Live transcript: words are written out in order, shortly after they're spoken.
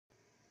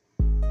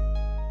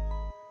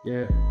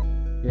Yeah,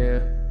 yeah.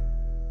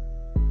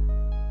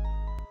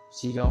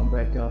 She gon'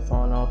 break your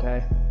phone,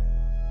 okay?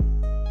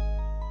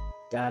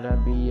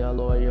 Gotta be a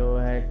loyal,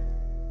 hey.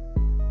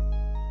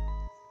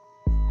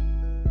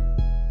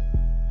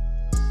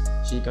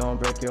 She gon'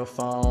 break your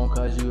phone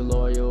cause you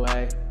loyal,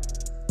 hey.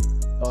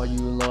 Are you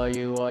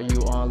loyal or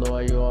you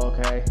unloyal,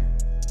 okay?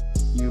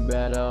 You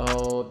better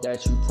hope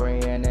that you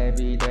prayin'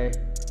 every day.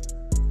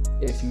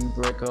 If you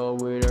break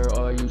up with her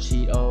or you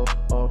cheat, oh,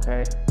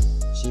 okay.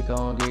 She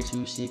gon' get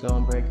you, she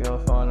gon' break your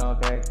phone,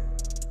 okay?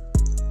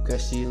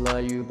 Cause she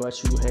love you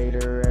but you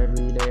hate her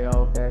every day,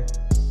 okay?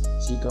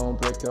 She gon'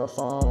 break your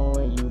phone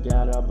and you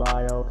gotta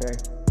buy, okay?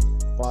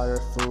 Buy her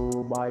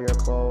food, buy her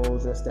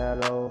clothes, is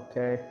that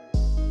okay?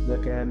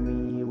 Look at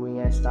me, we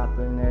ain't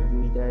stopping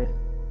every day.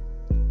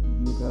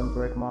 You can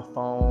break my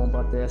phone,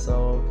 but that's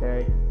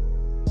okay.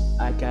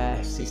 I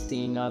got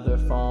 16 other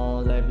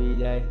phones every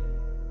day.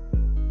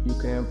 You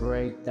can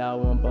break that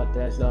one, but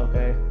that's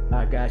okay.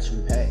 I got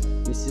you, hey.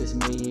 This is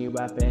me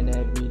rapping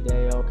every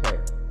day, okay?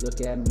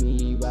 Look at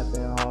me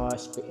rapping hard,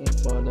 spitting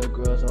for the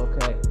girls,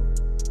 okay?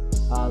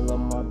 I love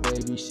my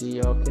baby, she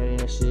okay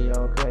and she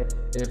okay.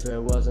 If it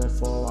wasn't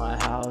for my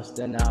house,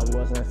 then I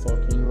wasn't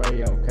for King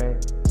Ray, okay?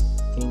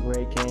 King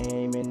Ray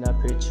came in the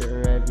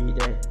picture every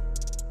day,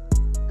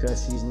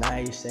 cause he's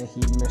nice and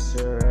he miss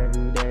her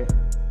every day.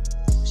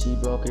 She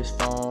broke his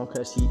phone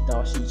cause he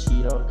thought she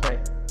cheat, okay?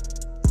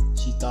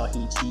 She thought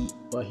he cheat,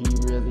 but he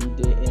really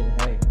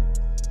didn't, hey.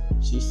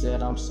 She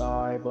said I'm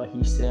sorry, but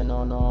he said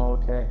no,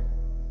 okay.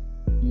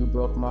 You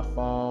broke my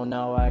phone,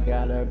 now I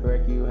gotta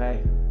break you,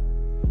 hey.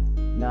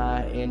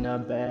 Not in a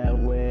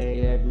bad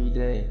way every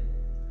day.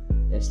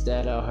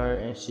 Instead of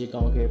hurting, she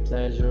gon' get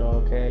pleasure,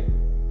 okay?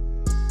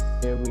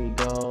 Here we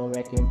go,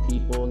 making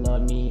people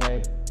love me,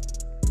 hey.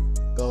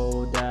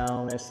 Go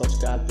down and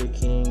subscribe to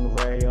King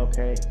Ray,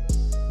 okay?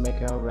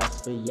 Make a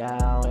raps for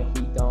y'all and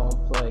he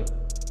don't play.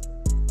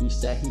 He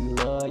said he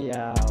love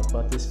y'all,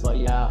 but this for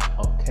y'all,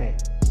 okay?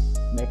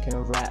 Making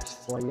raps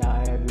for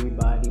y'all,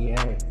 everybody,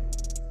 hey.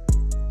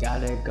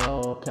 Gotta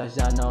go, cause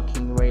y'all know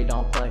King Ray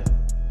don't play.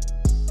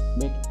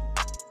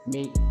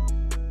 Me